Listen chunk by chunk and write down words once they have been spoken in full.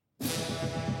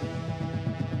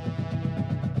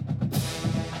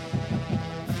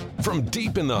From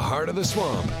deep in the heart of the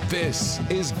swamp, this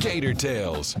is Gator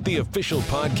Tales, the official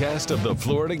podcast of the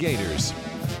Florida Gators.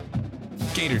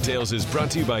 Gator Tales is brought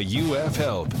to you by UF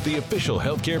Health, the official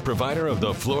healthcare provider of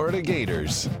the Florida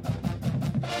Gators.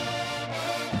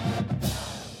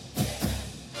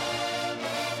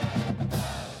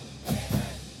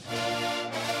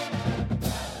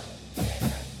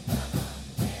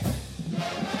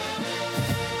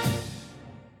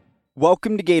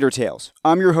 Welcome to Gator Tales.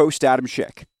 I'm your host, Adam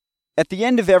Schick. At the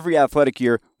end of every athletic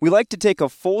year, we like to take a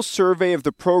full survey of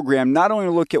the program, not only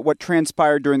to look at what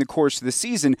transpired during the course of the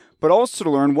season, but also to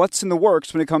learn what's in the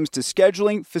works when it comes to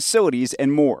scheduling, facilities,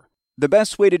 and more. The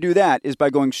best way to do that is by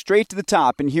going straight to the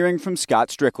top and hearing from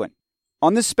Scott Strickland.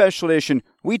 On this special edition,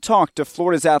 we talked to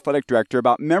Florida's athletic director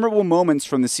about memorable moments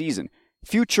from the season,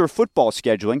 future football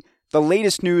scheduling, the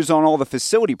latest news on all the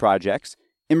facility projects,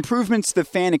 improvements to the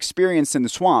fan experience in the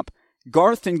swamp,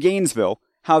 Garth in Gainesville,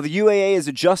 how the UAA is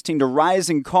adjusting to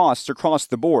rising costs across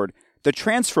the board, the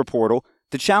transfer portal,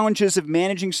 the challenges of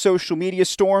managing social media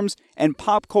storms, and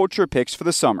pop culture picks for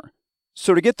the summer.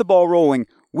 So to get the ball rolling,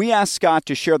 we asked Scott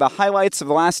to share the highlights of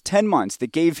the last 10 months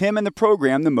that gave him and the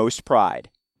program the most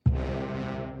pride.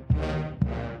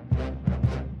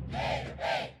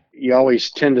 You always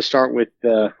tend to start with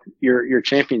your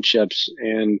championships,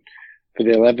 and for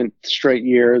the 11th straight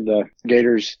year, the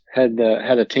Gators had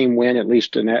a team win at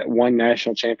least one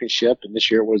national championship, and this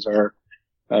year was our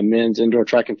men's indoor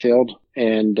track and field,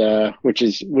 and which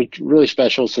really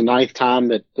special. It's the 9th time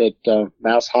that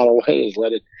Mouse Holloway has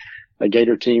led a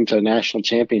Gator team to a national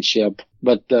championship.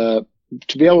 But to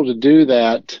be able to do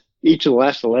that each of the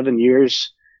last 11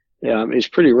 years is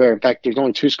pretty rare. In fact, there's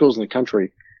only 2 schools in the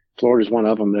country. Florida is one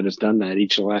of them that has done that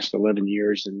each of the last 11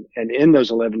 years, and in those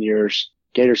 11 years,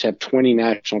 Gators have 20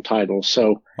 national titles.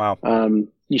 So, wow.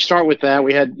 You start with that.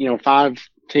 We had, 5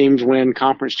 teams win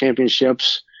conference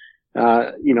championships.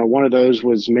 One of those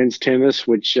was men's tennis,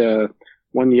 which,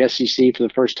 won the SEC for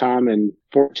the first time in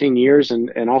 14 years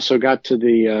and also got to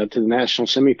the national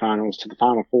semifinals, to the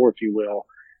Final Four, if you will,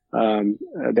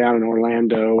 down in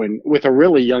Orlando, and with a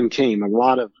really young team, a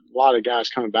lot of guys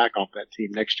coming back off that team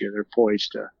next year. They're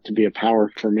poised to be a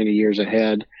power for many years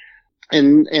ahead.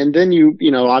 And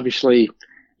then obviously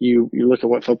you look at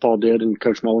what football did in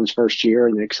Coach Mullen's first year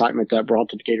and the excitement that brought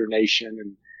to the Gator Nation.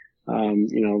 And,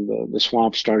 the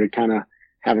Swamp started kind of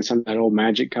having some of that old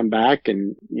magic come back,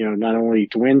 and, not only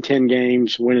to win 10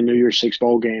 games, win a New Year's Six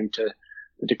bowl game,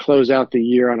 to close out the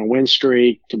year on a win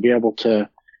streak, to be able to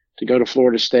go to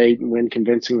Florida State and win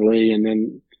convincingly, and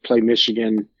then play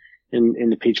Michigan in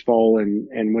the Peach Bowl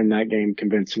and win that game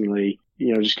convincingly,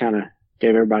 just kind of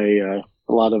gave everybody a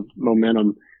lot of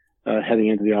momentum heading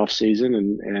into the off season,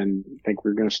 and I think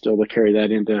we're going to still carry that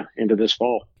into this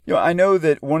fall. I know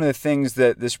that one of the things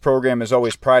that this program has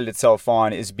always prided itself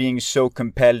on is being so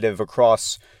competitive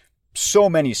across so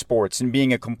many sports and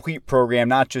being a complete program,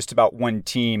 not just about one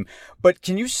team. But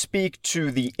can you speak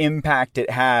to the impact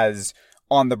it has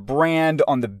on the brand,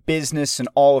 on the business, and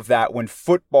all of that when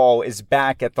football is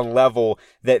back at the level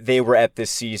that they were at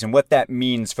this season, what that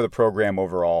means for the program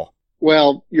overall?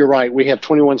 Well, you're right. We have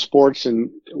 21 sports,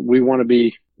 and we want to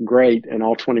be great in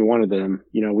all 21 of them.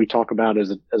 We talk about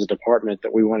as a department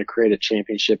that we want to create a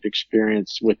championship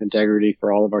experience with integrity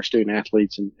for all of our student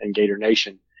athletes and Gator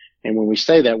Nation. And when we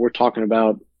say that, we're talking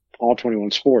about all 21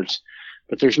 sports.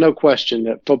 But there's no question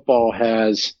that football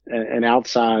has an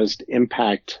outsized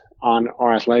impact on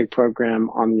our athletic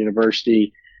program, on the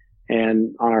university,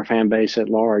 and on our fan base at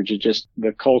large. It's just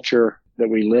the culture that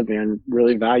we live in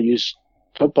really values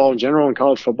football in general and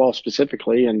college football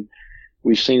specifically. And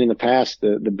we've seen in the past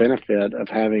the benefit of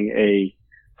having a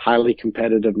highly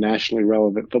competitive, nationally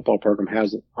relevant football program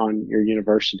has on your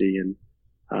university.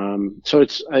 And so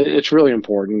it's really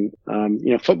important.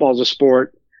 Football is a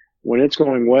sport. When it's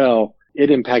going well, it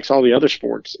impacts all the other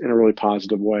sports in a really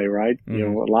positive way, right?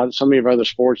 Mm-hmm. So many of our other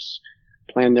sports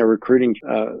plan their recruiting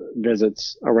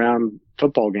visits around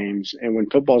football games. And when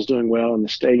football's doing well and the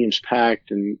stadium's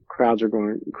packed and crowds are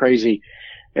going crazy,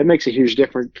 it makes a huge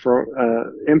difference for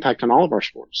impact on all of our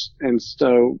sports. And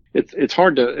so it's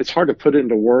hard to put it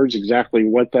into words exactly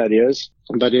what that is,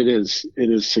 but it is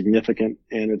significant,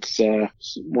 and it's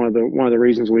one of the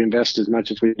reasons we invest as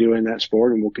much as we do in that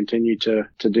sport, and we'll continue to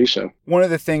do so. One of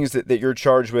the things that you're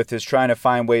charged with is trying to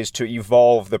find ways to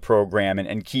evolve the program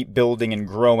and keep building and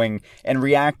growing and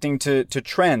reacting to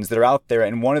trends that are out there.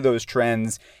 And one of those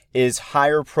trends is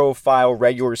higher profile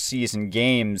regular season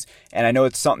games. And I know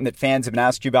it's something that fans have been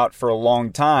asking you about for a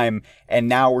long time. And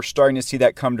now we're starting to see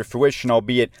that come to fruition,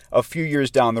 albeit a few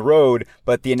years down the road.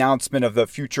 But the announcement of the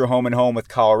future home and home with with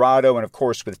Colorado and, of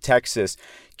course, with Texas.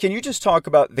 Can you just talk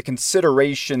about the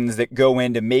considerations that go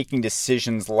into making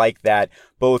decisions like that,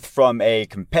 both from a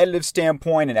competitive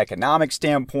standpoint, an economic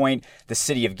standpoint, the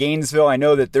city of Gainesville? I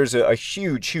know that there's a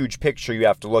huge, huge picture you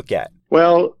have to look at.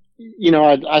 Well,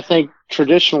 I think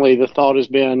traditionally the thought has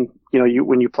been,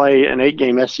 when you play an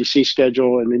 8-game SEC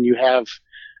schedule and then you have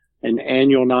an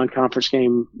annual non-conference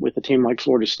game with a team like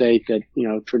Florida State that,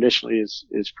 traditionally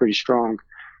is pretty strong,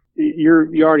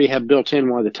 you already have built in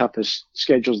one of the toughest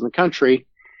schedules in the country.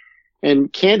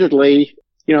 And candidly,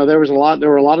 there were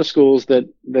a lot of schools that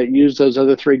used those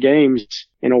other 3 games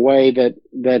in a way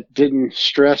that didn't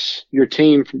stress your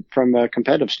team from a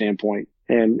competitive standpoint.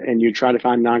 And you try to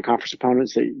find non-conference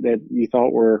opponents that you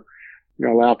thought were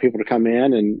going to allow people to come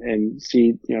in and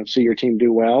see your team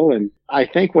do well. And I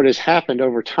think what has happened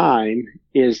over time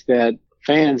is that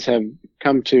fans have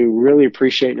come to really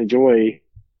appreciate and enjoy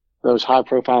those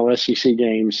high-profile SEC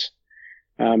games,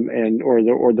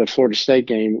 or the Florida State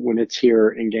game when it's here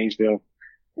in Gainesville.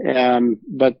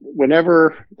 But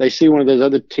whenever they see one of those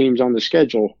other teams on the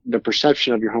schedule, the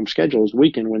perception of your home schedule is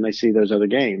weakened when they see those other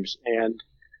games. And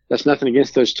that's nothing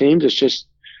against those teams. It's just,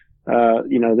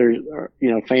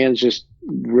 fans just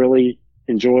really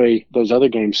enjoy those other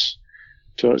games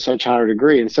to such a higher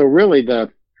degree. And so really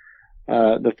the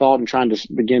thought in trying to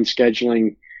begin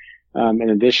scheduling an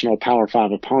additional Power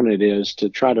 5 opponent is to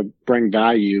try to bring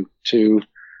value to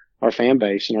our fan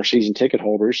base and our season ticket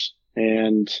holders,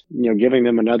 and giving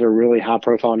them another really high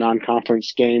profile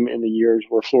non-conference game in the years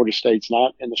where Florida State's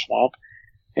not in the swamp.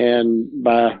 And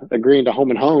by agreeing to home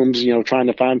and homes, trying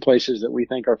to find places that we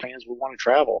think our fans would want to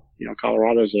travel.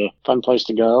 Colorado's a fun place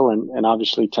to go, and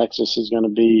obviously Texas is going to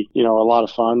be, a lot of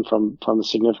fun from the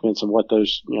significance of what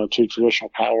those, 2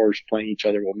 traditional powers playing each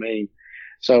other will mean.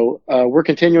 So, we're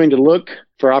continuing to look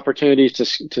for opportunities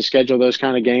to schedule those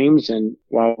kind of games. And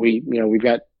while we've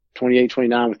got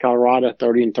 28-29 with Colorado,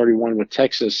 30 and 31 with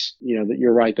Texas, that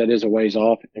you're right, that is a ways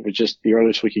off. It was just the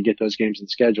earliest we could get those games in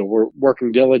schedule. We're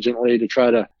working diligently to try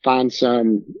to find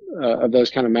some of those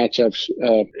kind of matchups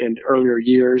in earlier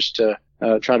years to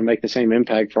try to make the same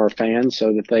impact for our fans,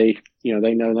 so that they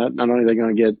know not only are they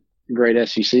going to get great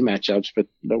SEC matchups, but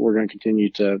we're going to continue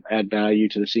to add value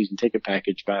to the season ticket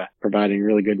package by providing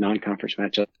really good non-conference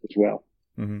matchups as well.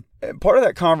 Mm-hmm. Part of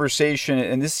that conversation,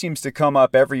 and this seems to come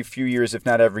up every few years, if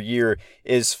not every year,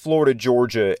 is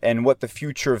Florida-Georgia and what the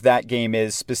future of that game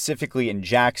is, specifically in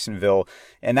Jacksonville.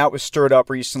 And that was stirred up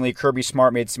recently. Kirby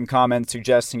Smart made some comments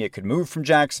suggesting it could move from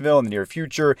Jacksonville in the near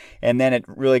future, and then it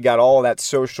really got all that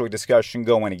social discussion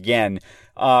going again.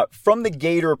 From the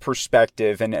Gator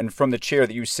perspective and from the chair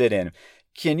that you sit in,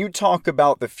 can you talk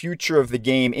about the future of the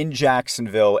game in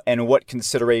Jacksonville and what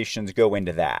considerations go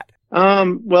into that?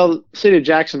 Well, the city of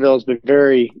Jacksonville has been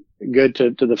very good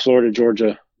to the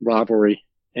Florida-Georgia rivalry,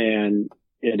 and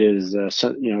it is,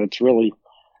 it's really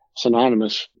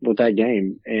synonymous with that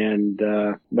game. And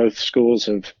both schools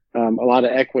have a lot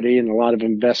of equity and a lot of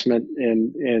investment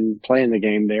in playing the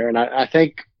game there. And I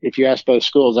think if you ask both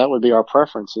schools, that would be our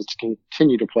preference, is to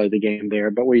continue to play the game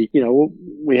there. But we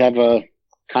have a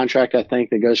contract, I think,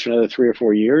 that goes for another 3 or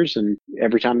 4 years. And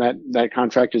every time that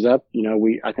contract is up,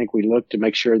 I think we look to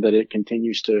make sure that it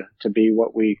continues to be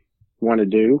what we want to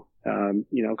do.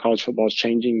 College football is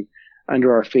changing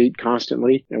under our feet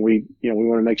constantly. And we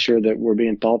want to make sure that we're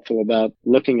being thoughtful about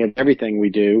looking at everything we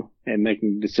do and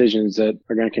making decisions that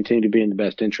are going to continue to be in the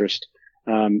best interest.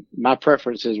 My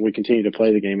preference is we continue to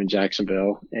play the game in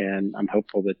Jacksonville, and I'm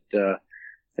hopeful that,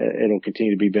 it'll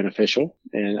continue to be beneficial,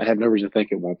 and I have no reason to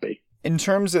think it won't be. In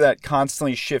terms of that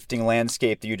constantly shifting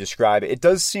landscape that you describe, it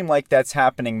does seem like that's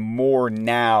happening more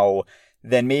now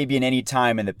than maybe in any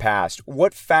time in the past.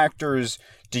 What factors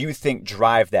do you think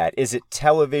drive that? Is it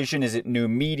television? Is it new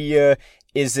media?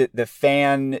 Is it the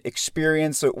fan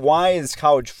experience? Why is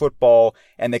college football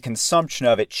and the consumption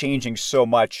of it changing so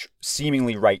much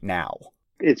seemingly right now?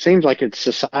 It seems like it's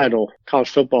societal. College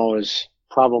football is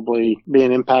probably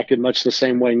being impacted much the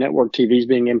same way network TV is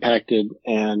being impacted,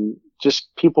 and just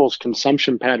people's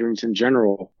consumption patterns in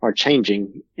general are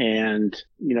changing. And,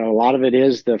 a lot of it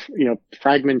is the,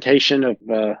 fragmentation of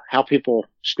how people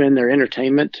spend their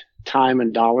entertainment time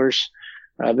and dollars.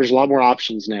 There's a lot more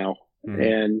options now. Mm-hmm.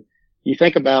 And you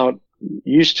think about,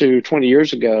 used to 20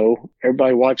 years ago,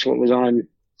 everybody watched what was on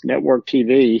network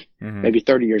TV, mm-hmm. maybe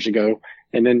 30 years ago.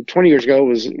 And then 20 years ago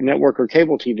was network or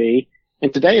cable TV.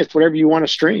 And today it's whatever you want to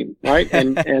stream, right?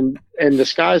 And the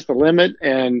sky's the limit,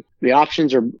 and the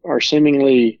options are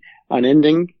seemingly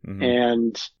unending. Mm-hmm.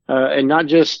 And not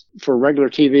just for regular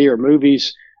TV or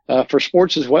movies, for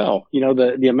sports as well.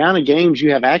 The amount of games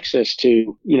you have access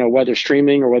to, whether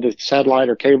streaming or whether it's satellite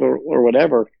or cable or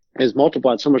whatever, is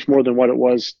multiplied so much more than what it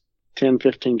was 10,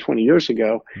 15, 20 years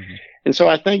ago. Mm-hmm. And so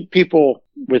I think people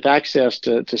with access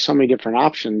to so many different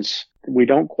options, we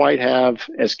don't quite have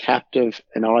as captive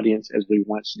an audience as we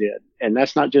once did. And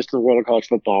that's not just in the world of college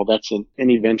football. That's in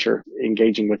any venture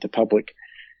engaging with the public.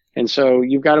 And so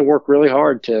you've got to work really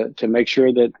hard to make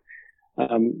sure that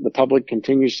the public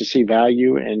continues to see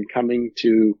value in coming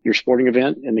to your sporting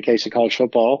event. In the case of college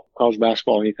football, college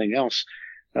basketball, anything else,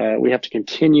 we have to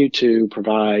continue to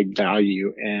provide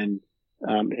value. And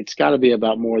it's got to be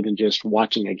about more than just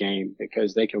watching a game,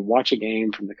 because they can watch a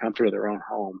game from the comfort of their own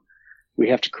home. We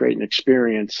have to create an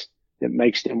experience that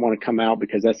makes them want to come out,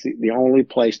 because that's the only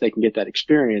place they can get that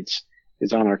experience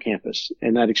is on our campus.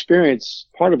 And that experience,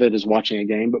 part of it is watching a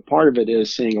game, but part of it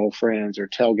is seeing old friends or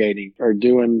tailgating or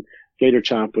doing Gator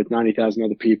Chomp with 90,000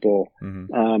 other people,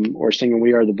 mm-hmm. Or singing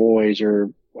We Are the Boys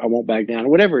or I Won't Back Down,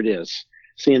 whatever it is,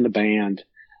 seeing the band,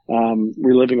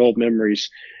 reliving old memories.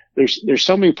 There's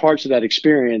so many parts of that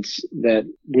experience that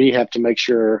we have to make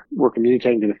sure we're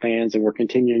communicating to the fans and we're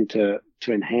continuing to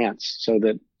enhance so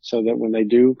that when they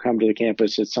do come to the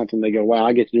campus, it's something they go, wow,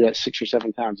 I get to do that 6 or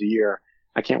 7 times a year.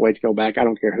 I can't wait to go back. I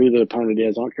don't care who the opponent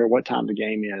is. I don't care what time the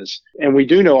game is. And we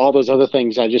do know all those other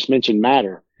things I just mentioned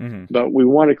matter, mm-hmm. but we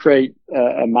want to create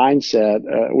a mindset.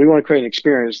 We want to create an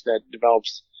experience that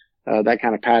develops that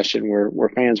kind of passion where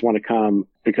fans want to come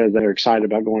because they're excited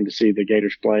about going to see the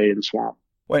Gators play in the Swamp.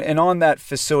 Well, and on that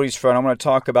facilities front, I want to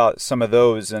talk about some of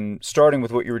those, and starting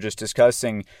with what you were just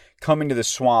discussing, coming to the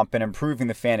Swamp and improving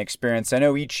the fan experience. I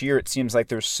know each year it seems like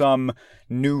there's some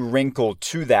new wrinkle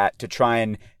to that to try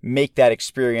and make that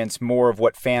experience more of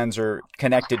what fans are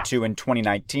connected to in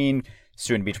 2019,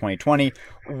 soon to be 2020.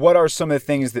 What are some of the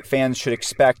things that fans should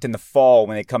expect in the fall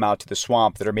when they come out to the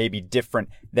Swamp that are maybe different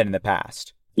than in the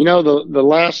past? You know, the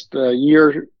last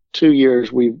year, 2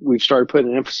 years, we've started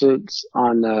putting an emphasis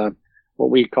on what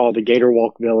we call the Gator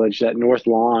Walk Village, that north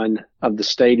lawn of the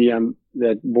stadium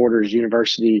that borders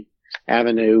University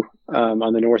Avenue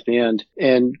on the north end.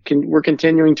 And we're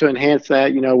continuing to enhance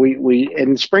that. You know, we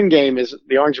in spring game is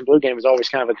the orange and blue game is always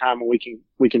kind of a time when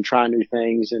we can try new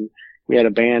things. And we had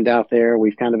a band out there.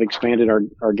 We've kind of expanded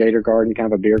our Gator Garden,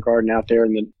 kind of a beer garden out there.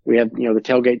 And then we have, you know, the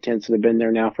tailgate tents that have been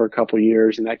there now for a couple of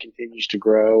years, and that continues to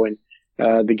grow. And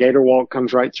the Gator Walk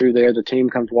comes right through there. The team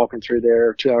comes walking through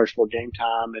there 2 hours before game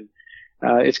time. And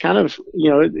it's kind of,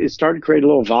 you know, it started to create a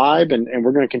little vibe, and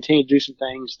we're going to continue to do some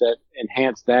things that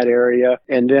enhance that area.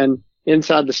 And then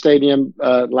inside the stadium,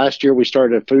 last year we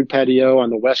started a food patio on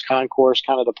the west concourse,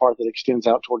 kind of the part that extends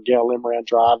out toward Gail Limran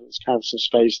Drive. It's kind of some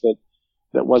space that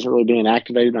wasn't really being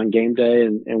activated on game day.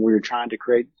 And we were trying to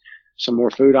create some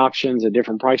more food options at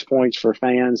different price points for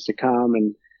fans to come.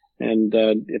 And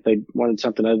if they wanted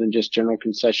something other than just general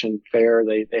concession fare,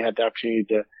 they had the opportunity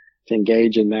to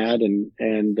engage in that. And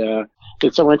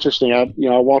it's so interesting. I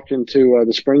walked into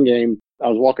the spring game. I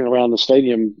was walking around the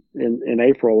stadium in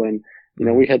April, and, you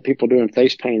know, we had people doing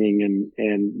face painting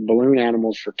and balloon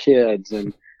animals for kids.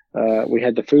 And, we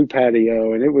had the food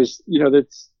patio, and it was, you know,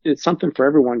 it's something for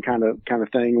everyone kind of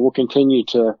thing. We'll continue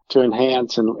to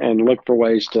enhance and look for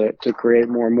ways to create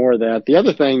more and more of that. The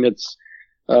other thing that's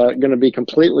going to be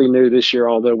completely new this year,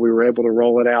 although we were able to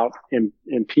roll it out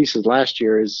in pieces last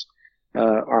year, is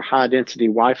our high density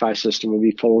Wi-Fi system will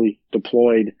be fully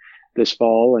deployed this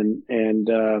fall, and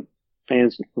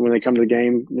fans, when they come to the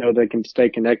game, know they can stay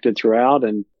connected throughout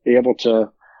and be able to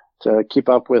keep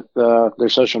up with their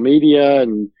social media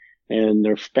and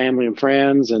their family and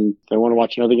friends. And if they want to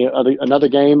watch another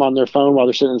game on their phone while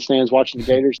they're sitting in the stands watching the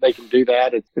Gators, they can do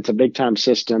that. It's a big time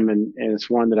system, and it's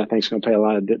one that I think is going to pay a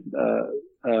lot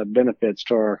of benefits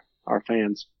to our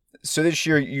fans. So this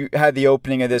year you had the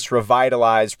opening of this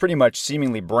revitalized, pretty much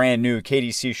seemingly brand new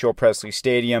KDC Show Presley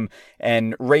Stadium,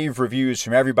 and rave reviews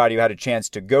from everybody who had a chance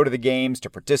to go to the games, to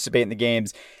participate in the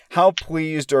games. How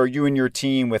pleased are you and your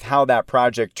team with how that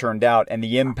project turned out and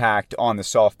the impact on the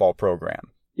softball program?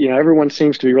 You know, everyone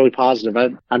seems to be really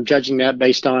positive. I'm judging that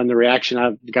based on the reaction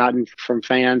I've gotten from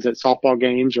fans at softball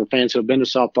games or fans who have been to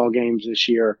softball games this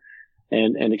year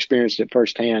and experienced it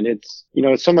firsthand. It's, you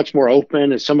know, it's so much more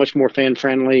open. It's so much more fan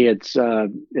friendly. It's,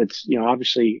 you know,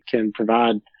 obviously can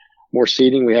provide more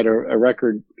seating. We had a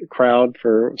record crowd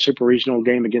for a super regional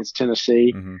game against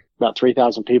Tennessee. Mm-hmm. About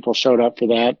 3,000 people showed up for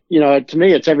that. You know, to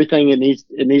me, it's everything it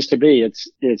needs to be.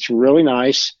 It's really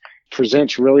nice,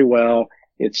 presents really well.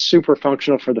 It's super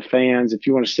functional for the fans. If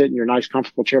you want to sit in your nice,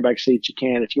 comfortable chairback seats, you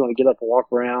can. If you want to get up and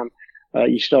walk around,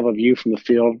 you still have a view from the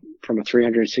field from a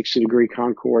 360-degree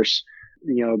concourse.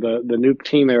 You know, the new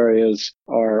team areas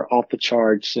are off the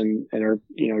charts and are,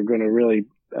 you know, going to really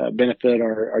benefit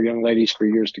our young ladies for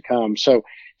years to come. So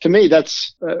to me,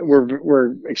 that's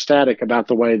we're ecstatic about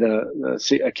the way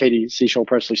the Katie Seashore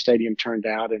Presley Stadium turned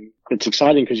out, and it's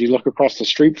exciting because you look across the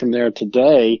street from there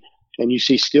today, and you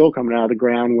see steel coming out of the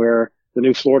ground where the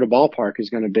new Florida ballpark is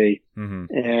going to be,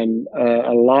 and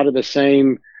a lot of the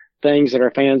same things that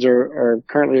our fans are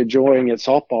currently enjoying at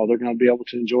softball, they're going to be able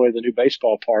to enjoy the new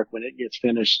baseball park when it gets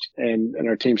finished and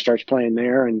our team starts playing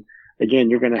there. And again,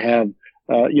 you're going to have,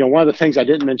 one of the things I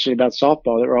didn't mention about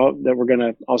softball that we're going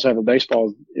to also have a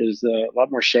baseball is a lot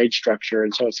more shade structure.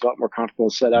 And so it's a lot more comfortable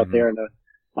to sit out there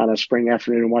on a spring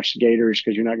afternoon and watch the Gators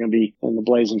because you're not going to be in the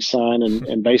blazing sun,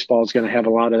 and baseball is going to have a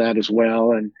lot of that as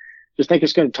well. And just think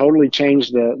it's going to totally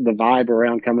change the vibe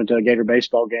around coming to a Gator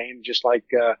baseball game, just like,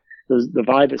 the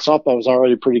vibe at softball was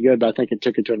already pretty good, but I think it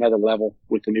took it to another level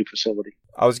with the new facility.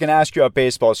 I was going to ask you about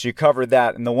baseball, so you covered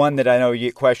that. And the one that I know you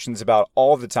get questions about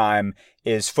all the time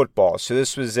is football. So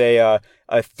this was a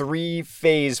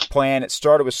 3-phase plan. It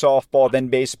started with softball, then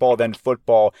baseball, then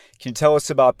football. Can you tell us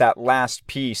about that last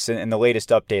piece and the latest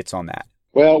updates on that?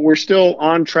 Well, we're still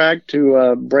on track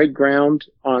to break ground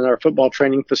on our football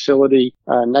training facility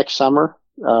next summer.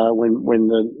 When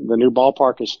the new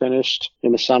ballpark is finished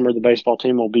in the summer, the baseball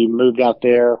team will be moved out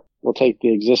there. We'll take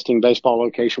the existing baseball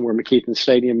location where McKeithen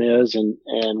Stadium is and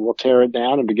we'll tear it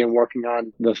down and begin working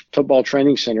on the football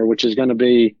training center, which is going to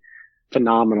be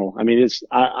phenomenal. I mean,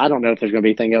 I don't know if there's going to be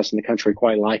anything else in the country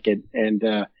quite like it.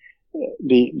 And,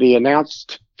 the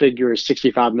announced figure is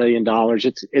 $65 million.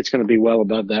 It's going to be well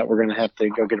above that. We're going to have to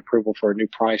go get approval for a new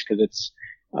price because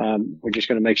we're just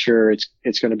going to make sure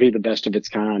it's going to be the best of its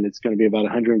kind. It's going to be about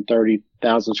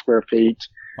 130,000 square feet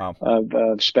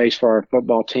of space for our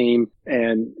football team.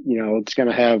 And, it's going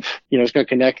to have, it's going to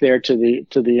connect there to the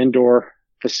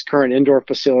current indoor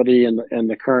facility and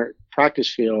the current practice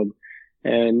field.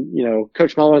 And,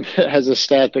 Coach Mullen has a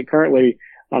stat that currently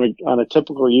on a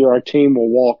typical year, our team will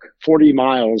walk 40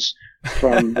 miles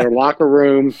from their locker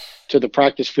room to the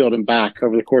practice field and back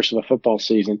over the course of a football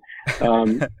season.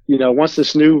 Once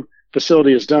this new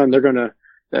facility is done, they're going to,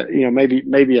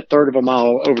 maybe a third of a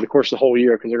mile over the course of the whole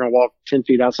year because they're going to walk 10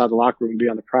 feet outside the locker room and be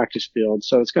on the practice field.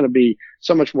 So it's going to be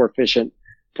so much more efficient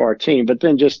for our team. But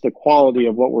then just the quality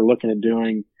of what we're looking at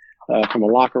doing from a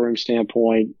locker room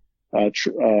standpoint,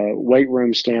 weight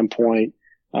room standpoint,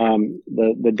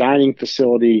 the dining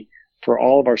facility for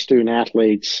all of our student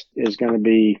athletes is going to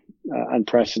be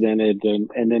unprecedented.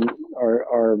 And then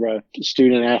our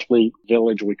student athlete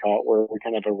village, we call it, where we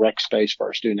kind of have a rec space for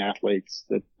our student athletes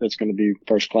that's going to be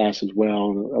first class as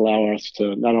well and allow us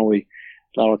to not only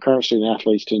allow our current student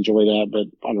athletes to enjoy that, but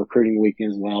on recruiting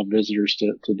weekends, allow visitors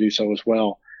to do so as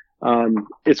well.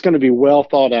 It's going to be well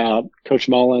thought out. Coach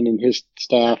Mullen and his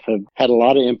staff have had a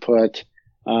lot of input.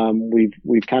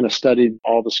 We've kind of studied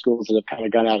all the schools that have kind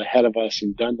of gone out ahead of us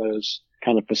and done those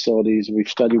kind of facilities. We've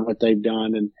studied what they've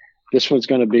done, and this one's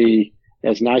going to be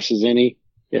as nice as any,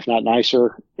 if not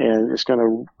nicer, and it's going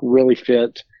to really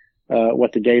fit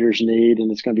what the Gators need,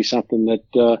 and it's going to be something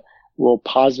that will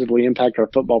positively impact our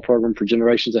football program for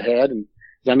generations ahead. And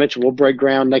as I mentioned, we'll break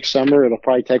ground next summer. It'll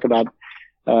probably take about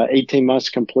 18 months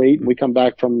to complete. We come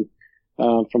back from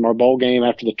our bowl game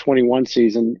after the 21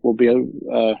 season, we'll be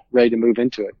ready to move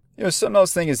into it. Something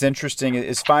else I think is interesting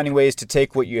is finding ways to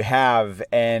take what you have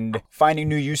and finding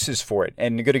new uses for it.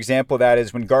 And a good example of that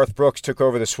is when Garth Brooks took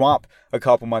over the Swamp a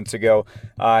couple months ago.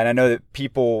 And I know that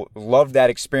people loved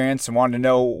that experience and wanted to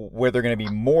know where they're going to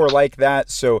be more like that.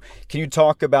 So can you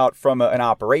talk about from an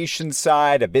operations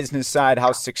side, a business side,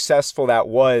 how successful that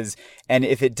was, and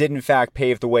if it did in fact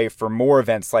pave the way for more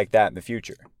events like that in the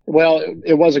future? Well,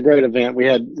 it was a great event. We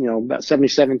had, about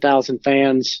 77,000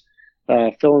 fans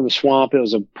filling the Swamp. It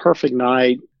was a perfect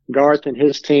night. Garth and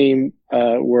his team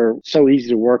were so easy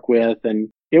to work with, and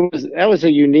that was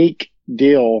a unique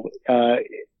deal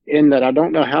in that I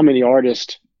don't know how many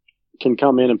artists can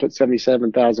come in and put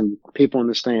 77,000 people in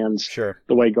the stands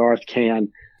the way Garth can.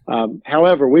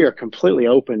 However, we are completely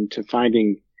open to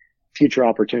finding future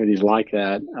opportunities like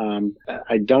that.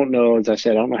 I don't know, as I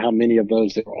said, I don't know how many of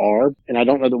those there are, and I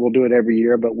don't know that we'll do it every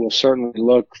year, but we'll certainly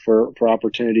look for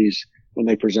opportunities when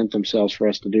they present themselves for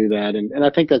us to do that. And I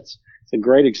think it's a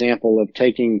great example of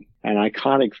taking an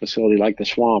iconic facility like the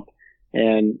Swamp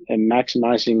and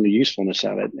maximizing the usefulness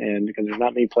of it. And because there's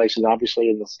not many places, obviously,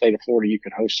 in the state of Florida, you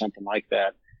could host something like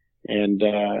that. And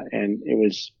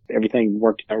everything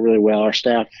worked out really well. Our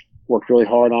staff worked really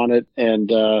hard on it.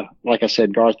 And, like I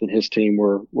said, Garth and his team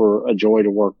were a joy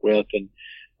to work with. And,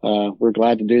 we're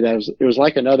glad to do that. It was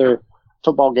like another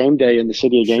football game day in the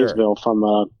city of Gainesville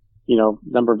from,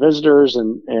 number of visitors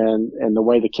and the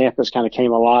way the campus kind of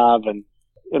came alive. And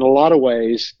in a lot of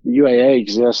ways, the UAA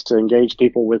exists to engage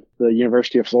people with the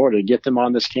University of Florida, to get them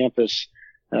on this campus,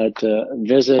 to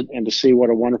visit and to see what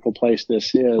a wonderful place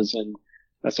this is. And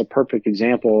that's a perfect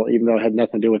example, even though it had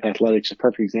nothing to do with athletics, a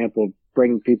perfect example of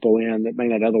bringing people in that may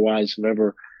not otherwise have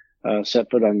ever set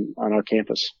foot on our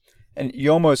campus. And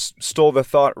you almost stole the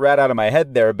thought right out of my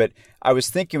head there, but I was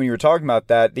thinking when you were talking about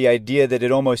that, the idea that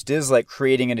it almost is like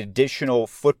creating an additional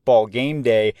football game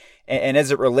day. And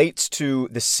as it relates to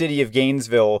the city of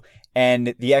Gainesville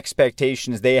and the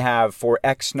expectations they have for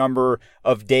X number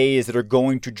of days that are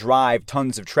going to drive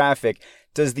tons of traffic,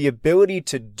 does the ability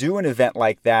to do an event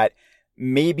like that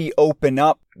maybe open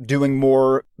up doing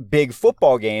more big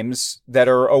football games that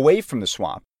are away from the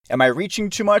Swamp? Am I reaching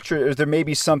too much, or is there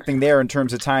maybe something there in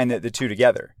terms of tying the two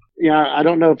together? Yeah, I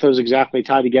don't know if those exactly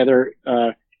tie together.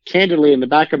 Candidly, in the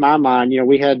back of my mind,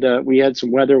 we had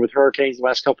some weather with hurricanes the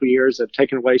last couple of years that have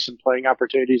taken away some playing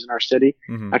opportunities in our city.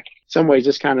 Mm-hmm. In some ways,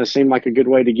 this kind of seemed like a good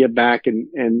way to give back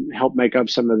and help make up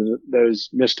some of those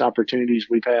missed opportunities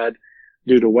we've had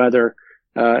due to weather.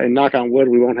 And knock on wood,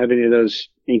 we won't have any of those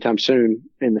anytime soon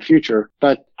in the future.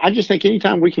 But I just think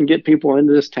anytime we can get people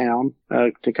into this town,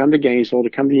 to come to Gainesville, to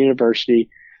come to the university,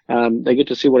 they get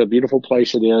to see what a beautiful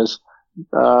place it is.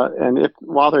 And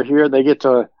while they're here, they get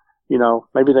to,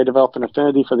 maybe they develop an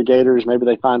affinity for the Gators. Maybe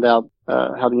they find out,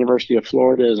 how the University of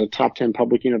Florida is a top 10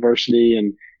 public university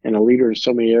and a leader in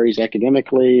so many areas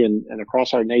academically and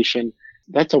across our nation.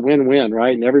 That's a win-win,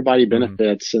 right? And everybody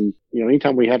benefits. And,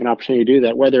 anytime we have an opportunity to do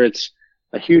that, whether it's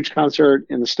a huge concert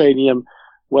in the stadium,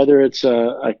 whether it's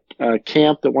a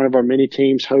camp that one of our many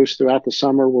teams hosts throughout the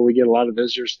summer where we get a lot of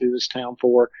visitors through this town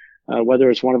for, whether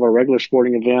it's one of our regular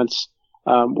sporting events,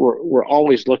 we're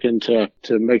always looking to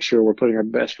make sure we're putting our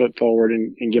best foot forward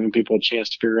and giving people a chance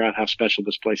to figure out how special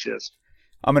this place is.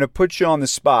 I'm going to put you on the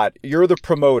spot. You're the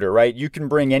promoter, right? You can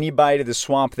bring anybody to the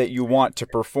Swamp that you want to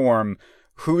perform.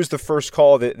 Who's the first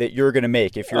call that you're going to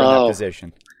make if you're in that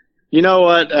position? You know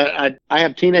what? I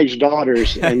have teenage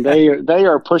daughters, and they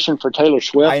are pushing for Taylor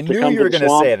Swift. I knew you were going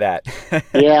to say that.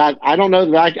 Yeah, I don't know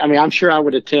that. I'm sure I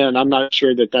would attend. I'm not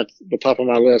sure that that's the top of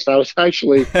my list. I was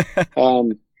actually,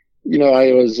 I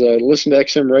was listening to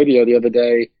XM radio the other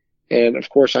day, and of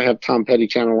course I have Tom Petty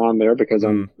channel on there because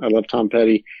I love Tom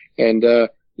Petty, and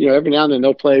every now and then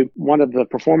they'll play one of the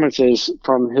performances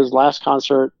from his last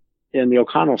concert in the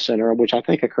O'Connell Center, which I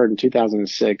think occurred in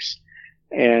 2006.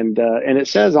 And it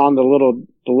says on the little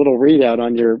readout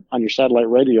on your satellite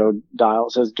radio dial,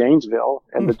 it says Gainesville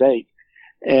and the date.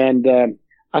 And,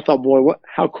 I thought, boy,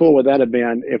 how cool would that have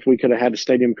been if we could have had a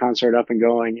stadium concert up and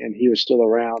going and he was still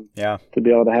around to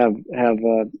be able to have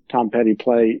Tom Petty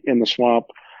play in the Swamp.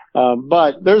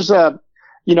 But there's I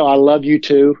love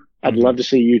U2. I'd love to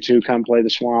see U2 come play the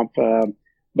Swamp.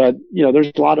 But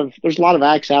there's a lot of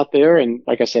acts out there. And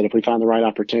like I said, if we find the right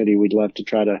opportunity, we'd love to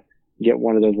try to get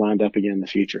one of those lined up again in the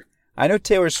future. I know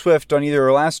Taylor Swift on either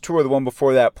her last tour or the one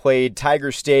before that played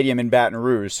Tiger Stadium in Baton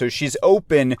Rouge, so she's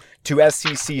open to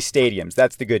SEC stadiums.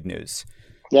 That's the good news.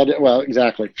 Yeah, well,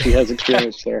 exactly. She has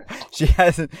experience there. She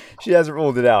hasn't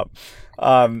ruled it out.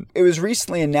 It was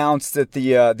recently announced that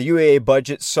the UAA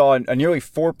budget saw a nearly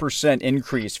 4%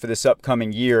 increase for this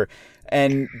upcoming year,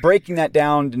 and breaking that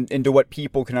down into what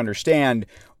people can understand.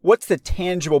 What's the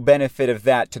tangible benefit of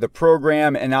that to the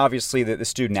program and obviously the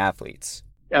student athletes?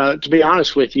 To be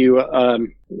honest with you,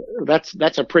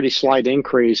 that's a pretty slight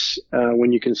increase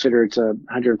when you consider it's a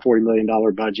 $140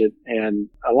 million budget. And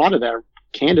a lot of that,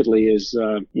 candidly, is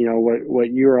what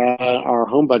our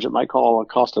home budget might call a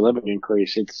cost of living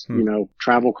increase. It's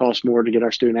travel costs more to get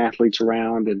our student athletes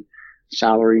around, and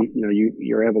salary,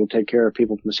 you're able to take care of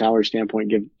people from a salary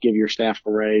standpoint, give your staff a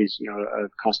raise, a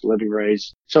cost of living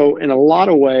raise. So in a lot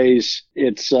of ways,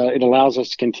 it allows us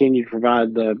to continue to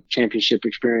provide the championship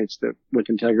experience with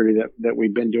integrity that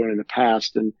we've been doing in the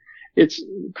past. And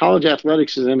college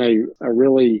athletics is in a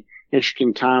really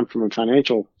interesting time from a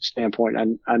financial standpoint.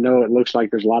 I know it looks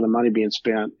like there's a lot of money being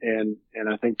spent, and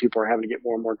I think people are having to get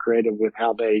more and more creative with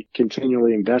how they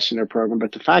continually invest in their program.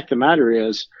 But the fact of the matter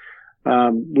is,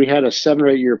 we had a 7 or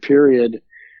 8 year period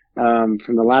from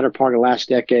the latter part of last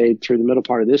decade through the middle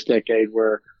part of this decade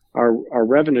where our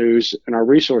revenues and our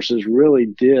resources really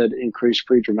did increase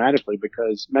pretty dramatically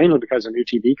mainly because of new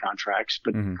TV contracts,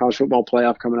 but college football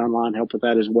playoff coming online helped with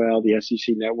that as well, the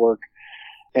SEC network.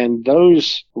 And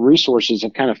those resources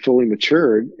have kind of fully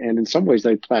matured, and in some ways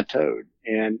they've plateaued,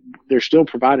 and they're still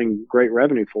providing great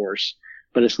revenue for us,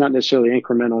 but it's not necessarily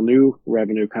incremental new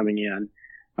revenue coming in.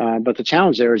 But the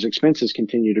challenge there is expenses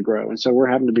continue to grow. And so we're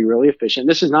having to be really efficient.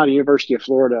 This is not a University of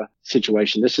Florida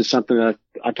situation. This is something that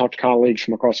I talk to colleagues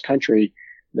from across the country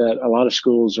that a lot of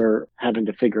schools are having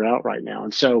to figure out right now.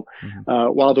 And so,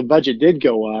 while the budget did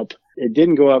go up, it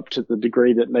didn't go up to the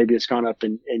degree that maybe it's gone up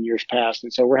in years past.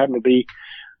 And so we're having to be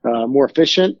more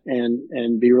efficient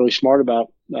and be really smart about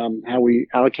how we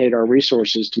allocate our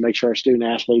resources to make sure our student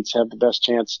athletes have the best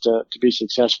chance to be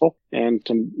successful, and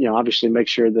to obviously make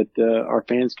sure that our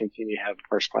fans continue to have a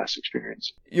first class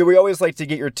experience. We always like to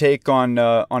get your take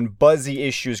on buzzy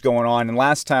issues going on. And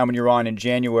last time when you were on in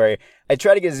January, I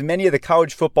tried to get as many of the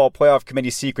college football playoff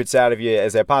committee secrets out of you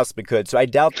as I possibly could. So I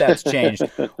doubt that's changed.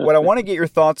 What I want to get your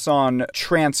thoughts on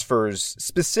transfers,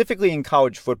 specifically in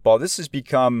college football. This has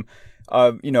become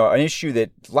an issue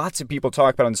that lots of people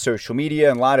talk about on social media,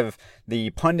 and a lot of the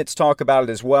pundits talk about it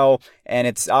as well. And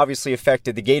it's obviously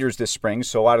affected the Gators this spring,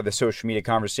 so a lot of the social media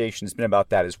conversation has been about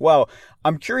that as well.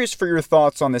 I'm curious for your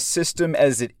thoughts on the system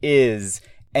as it is,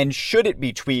 and should it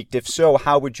be tweaked? If so,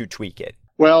 how would you tweak it?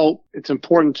 Well, it's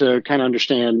important to kind of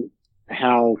understand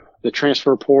how the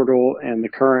transfer portal and the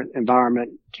current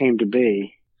environment came to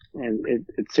be. And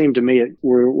it seemed to me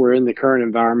we're in the current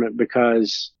environment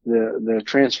because the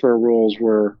transfer rules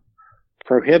were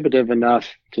prohibitive enough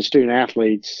to student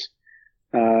athletes.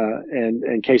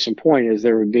 And case in point is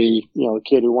there would be, a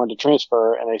kid who wanted to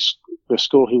transfer, and the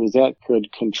school he was at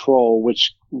could control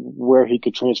where he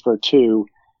could transfer to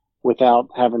without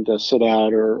having to sit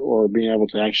out or being able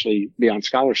to actually be on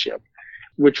scholarship,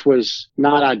 which was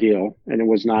not ideal, and it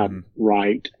was not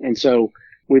right. And so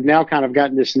we've now kind of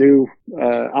gotten this new, I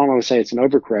don't want to say it's an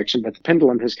overcorrection, but the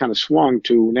pendulum has kind of swung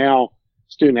to now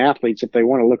student athletes, if they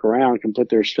want to look around, can put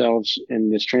themselves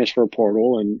in this transfer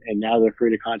portal, and now they're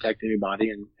free to contact anybody,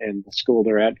 and the school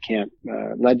they're at can't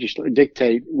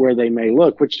dictate where they may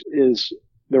look, which is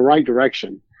the right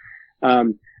direction.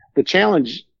 The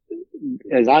challenge,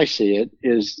 as I see it,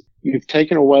 is you've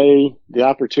taken away the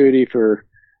opportunity for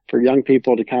young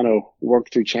people to kind of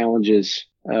work through challenges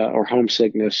or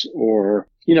homesickness, or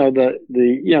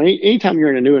anytime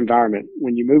you're in a new environment,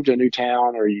 when you move to a new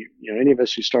town, or any of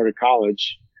us who started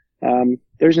college,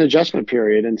 there's an adjustment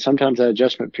period, and sometimes that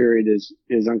adjustment period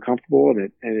is uncomfortable,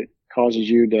 and it causes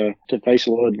you to face a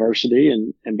little adversity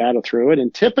and battle through it.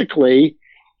 And typically,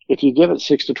 if you give it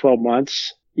 6 to 12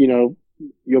 months, you'll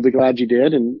be glad you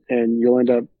did, and you'll end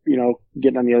up,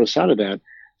 getting on the other side of that.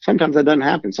 Sometimes that doesn't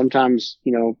happen. Sometimes,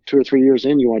 2 or 3 years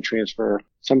in, you want to transfer.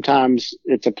 Sometimes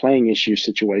it's a playing issue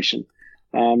situation.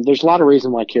 There's a lot of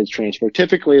reasons why kids transfer.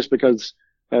 Typically, it's because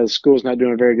the school's not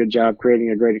doing a very good job creating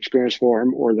a great experience for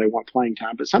them, or they want playing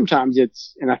time. But sometimes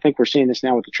and I think we're seeing this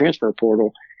now with the transfer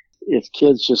portal, it's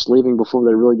kids just leaving before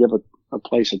they really give a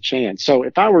place a chance. So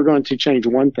if I were going to change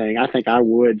one thing, I think I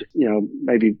would,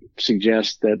 maybe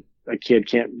suggest that a kid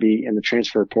can't be in the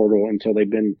transfer portal until they've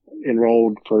been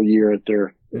enrolled for a year at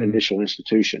their initial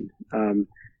institution.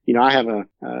 I have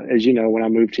as you know, when I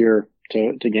moved here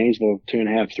to Gainesville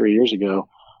 2.5-3 years ago,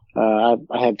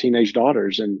 I have teenage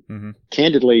daughters, and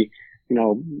candidly,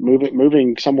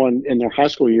 moving someone in their high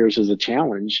school years is a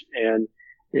challenge. And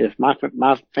if my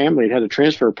family had a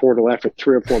transfer portal after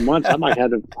 3 or 4 months, I might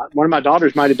have one of my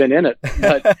daughters might have been in it.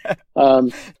 But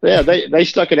they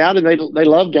stuck it out, and they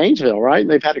love Gainesville, right? And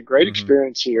they've had a great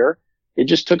experience here. It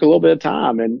just took a little bit of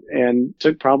time, and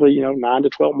took probably 9 to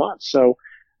 12 months. So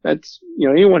that's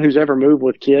anyone who's ever moved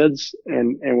with kids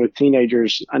and with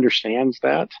teenagers understands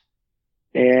that.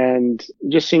 And it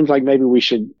just seems like maybe we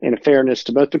should, in a fairness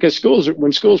to both, because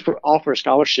when schools offer a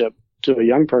scholarship to a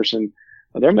young person,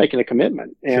 they're making a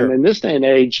commitment. And Sure. In this day and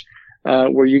age,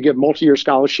 where you get multi-year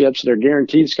scholarships, they're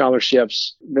guaranteed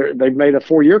scholarships, they've made a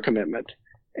 4-year commitment.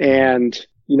 And,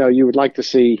 you would like to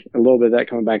see a little bit of that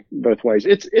coming back both ways.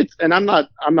 And I'm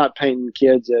not painting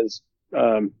kids as,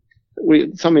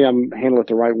 some of them handle it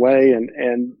the right way.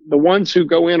 And the ones who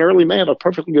go in early may have a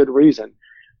perfectly good reason,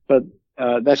 but,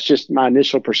 that's just my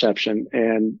initial perception,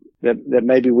 and that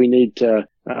maybe we need to,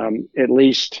 at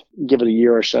least give it a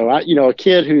year or so. A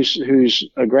kid who's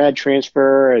a grad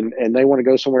transfer and they want to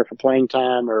go somewhere for playing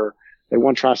time, or they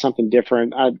want to try something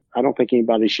different, I don't think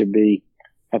anybody should be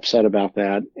upset about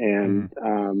that. And,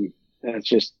 it's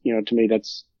just, to me,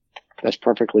 that's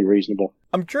perfectly reasonable.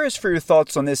 I'm curious for your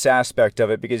thoughts on this aspect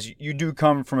of it, because you do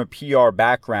come from a PR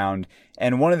background,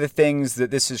 and one of the things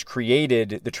that this has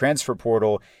created, the transfer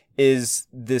portal, is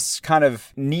this kind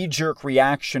of knee-jerk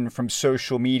reaction from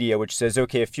social media, which says,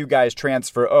 okay, a few guys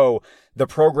transfer, the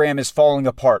program is falling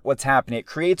apart, what's happening? It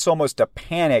creates almost a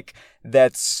panic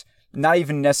that's not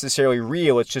even necessarily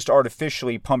real, it's just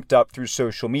artificially pumped up through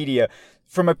social media.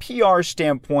 From a PR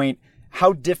standpoint,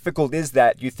 how difficult is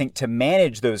that, you think, to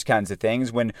manage those kinds of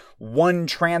things when one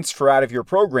transfer out of your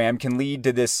program can lead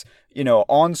to this,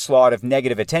 onslaught of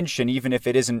negative attention, even if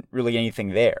it isn't really anything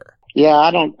there? Yeah,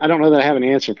 I don't know that I have an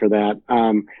answer for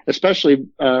that. Especially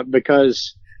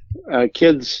because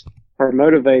kids are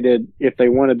motivated if they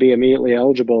want to be immediately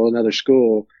eligible in another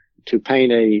school to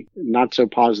paint a not so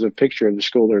positive picture of the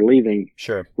school they're leaving,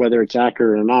 Sure. whether it's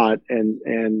accurate or not.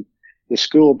 And the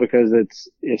school, because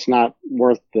it's not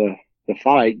worth the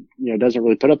fight, doesn't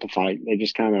really put up a fight. They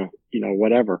just kind of,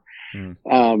 whatever.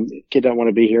 Kid don't want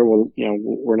to be here. Well,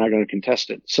 we're not going to contest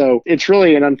it. So it's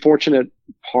really an unfortunate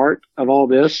part of all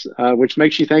this, which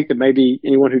makes you think that maybe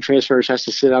anyone who transfers has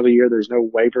to sit out a year. There's no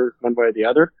waiver one way or the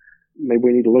other. Maybe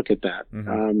we need to look at that.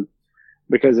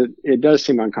 Because it does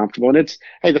seem uncomfortable.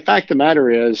 And the fact of the matter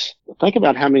is, think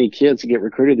about how many kids that get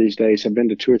recruited these days have been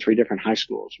to 2 or 3 different high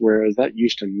schools, whereas that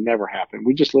used to never happen.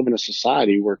 We just live in a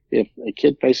society where if a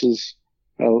kid faces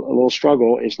a little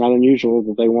struggle, it's not unusual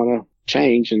that they want to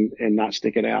change and not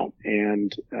stick it out.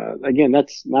 And, again,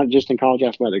 that's not just in college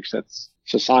athletics, that's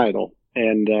societal.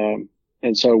 And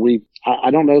so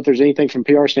I don't know if there's anything from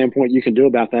PR standpoint you can do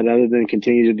about that other than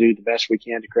continue to do the best we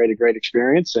can to create a great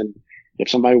experience. And if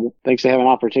somebody thinks they have an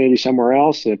opportunity somewhere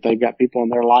else, if they've got people in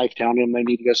their life telling them they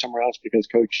need to go somewhere else because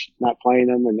coach is not playing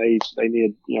them and they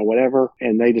need, whatever,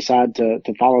 and they decide to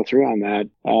follow through on that,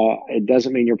 it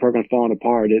doesn't mean your program's falling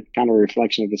apart. It's kind of a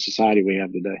reflection of the society we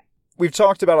have today. We've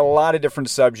talked about a lot of different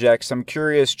subjects. I'm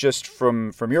curious, just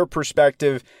from your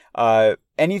perspective,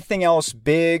 anything else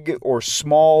big or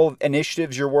small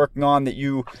initiatives you're working on that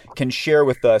you can share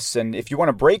with us? And if you want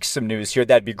to break some news here,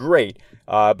 that'd be great.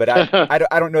 But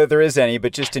I don't know if there is any,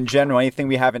 but just in general, anything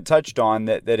we haven't touched on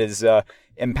that is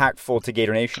impactful to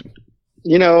Gator Nation.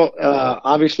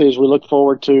 Obviously, as we look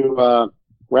forward to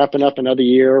wrapping up another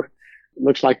year, it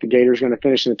looks like the Gators are going to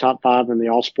finish in the top 5 in the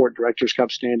All-Sport Directors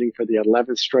Cup standing for the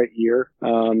 11th straight year,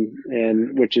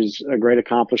 and which is a great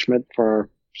accomplishment for our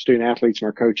student athletes and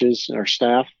our coaches and our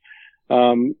staff.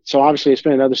 So obviously it's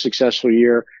been another successful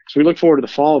year. So we look forward to the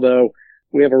fall, though.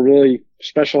 We have a really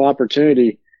special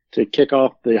opportunity to kick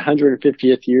off the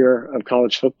 150th year of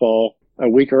college football a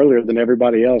week earlier than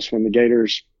everybody else when the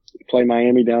Gators play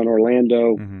Miami down in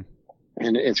Orlando. Mm-hmm.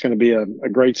 And it's going to be a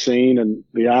great scene, and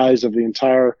the eyes of the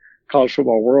entire college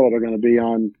football world are going to be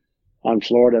on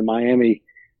Florida and Miami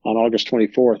on August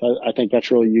 24th. I think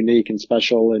that's really unique and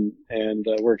special, and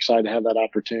we're excited to have that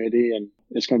opportunity, and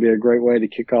it's going to be a great way to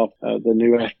kick off the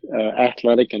new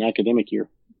athletic and academic year.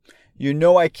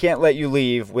 I can't let you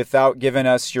leave without giving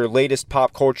us your latest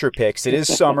pop culture picks. It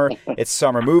is summer. It's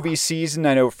summer movie season.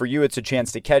 I know for you it's a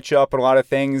chance to catch up on a lot of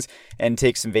things and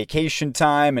take some vacation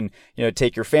time and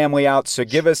take your family out. So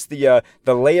give us the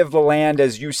lay of the land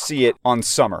as you see it on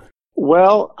summer.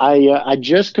 Well, I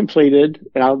just completed,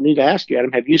 and I'll need to ask you,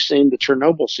 Adam, have you seen the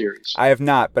Chernobyl series? I have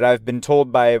not, but I've been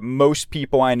told by most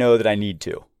people I know that I need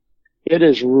to. It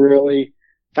is really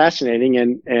fascinating,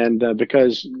 and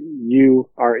because you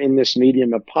are in this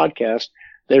medium of podcast,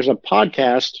 there's a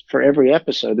podcast for every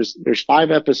episode. There's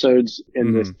 5 episodes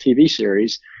in this TV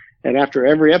series, and after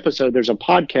every episode, there's a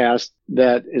podcast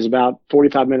that is about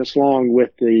 45 minutes long with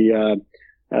the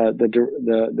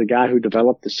guy who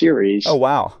developed the series. Oh,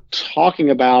 wow. Talking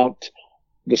about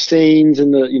the scenes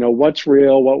and what's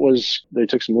real, they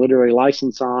took some literary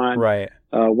license on, right?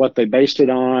 What they based it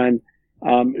on.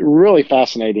 Really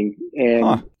fascinating.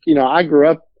 And, I grew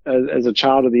up as a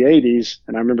child of the 80s,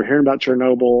 and I remember hearing about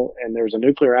Chernobyl, and there was a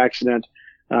nuclear accident.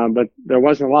 But there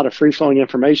wasn't a lot of free-flowing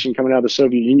information coming out of the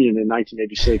Soviet Union in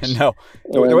 1986. No,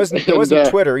 there wasn't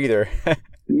Twitter either.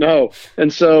 No.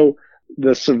 And so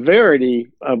the severity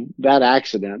of that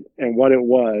accident and what it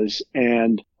was,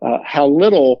 and how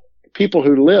little people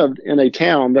who lived in a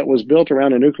town that was built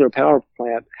around a nuclear power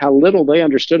plant, how little they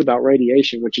understood about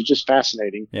radiation, which is just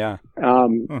fascinating. Yeah.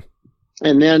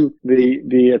 And then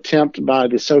the attempt by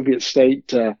the Soviet state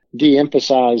to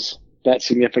de-emphasize that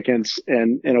significance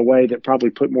and in a way that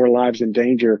probably put more lives in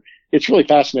danger. It's really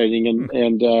fascinating,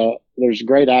 and there's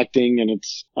great acting, and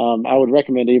it's I would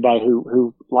recommend anybody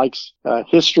who likes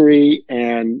history,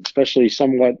 and especially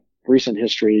somewhat recent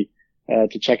history,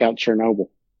 to check out Chernobyl.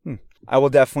 I will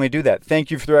definitely do that. Thank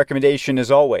you for the recommendation,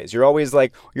 as always. You're always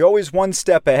one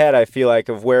step ahead, I feel like,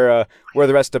 of where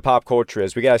the rest of pop culture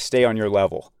is. We got to stay on your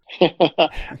level.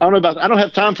 I don't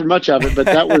have time for much of it, but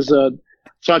that was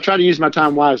so I try to use my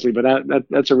time wisely, but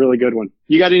that's a really good one.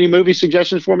 You got any movie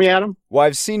suggestions for me, Adam? Well,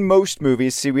 I've seen most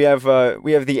movies. See, we have the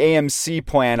AMC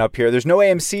plan up here. There's no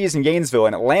AMCs in Gainesville.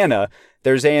 In Atlanta,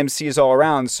 there's AMCs all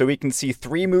around, so we can see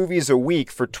 3 movies a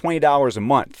week for $20 a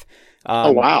month.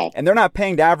 Oh, wow. And they're not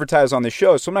paying to advertise on the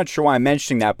show, so I'm not sure why I'm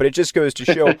mentioning that, but it just goes to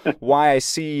show why I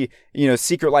see,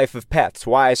 Secret Life of Pets,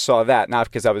 why I saw that, not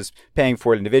because I was paying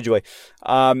for it individually.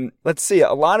 Let's see,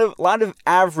 a lot of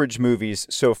average movies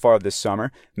so far this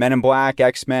summer. Men in Black,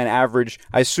 X-Men, average.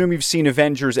 I assume you've seen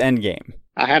Avengers Endgame.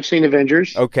 I have seen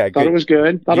Avengers. Okay, Thought it was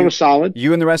good. Thought it was solid.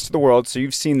 You and the rest of the world, so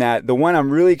you've seen that. The one I'm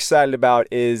really excited about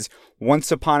is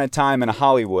Once Upon a Time in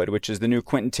Hollywood, which is the new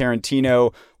Quentin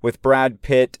Tarantino with Brad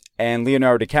Pitt and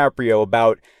Leonardo DiCaprio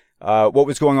about what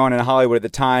was going on in Hollywood at the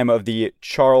time of the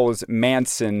Charles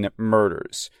Manson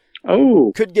murders.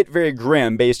 Oh. Could get very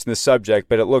grim based on the subject,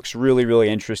 but it looks really, really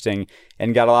interesting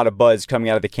and got a lot of buzz coming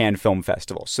out of the Cannes Film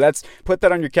Festival. So put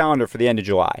that on your calendar for the end of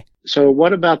July. So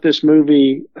what about this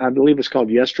movie? I believe it's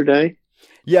called Yesterday.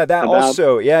 Yeah, that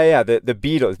also. Yeah. The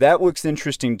Beatles. That looks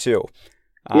interesting too.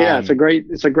 Yeah, it's a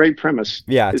great premise.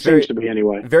 Yeah, it seems to be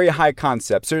anyway. Very high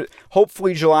concept. So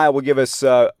hopefully July will give us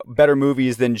better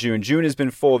movies than June. June has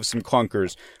been full of some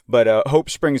clunkers, but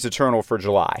hope springs eternal for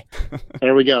July.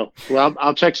 There we go. Well,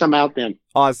 I'll check some out then.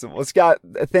 Awesome. Well, Scott,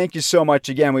 thank you so much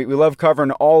again. We love covering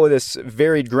all of this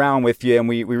varied ground with you, and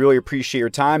we really appreciate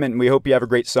your time, and we hope you have a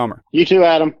great summer. You too,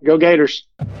 Adam. Go Gators.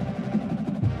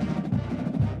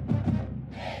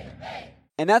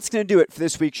 And that's going to do it for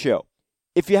this week's show.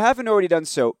 If you haven't already done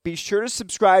so, be sure to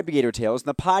subscribe to Gator Tales in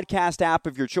the podcast app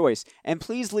of your choice, and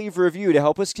please leave a review to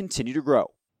help us continue to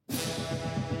grow.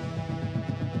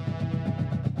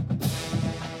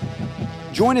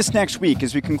 Join us next week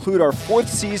as we conclude our 4th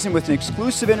season with an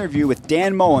exclusive interview with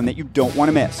Dan Mullen that you don't want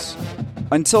to miss.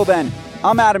 Until then,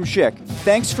 I'm Adam Schick.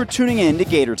 Thanks for tuning in to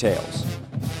Gator Tales.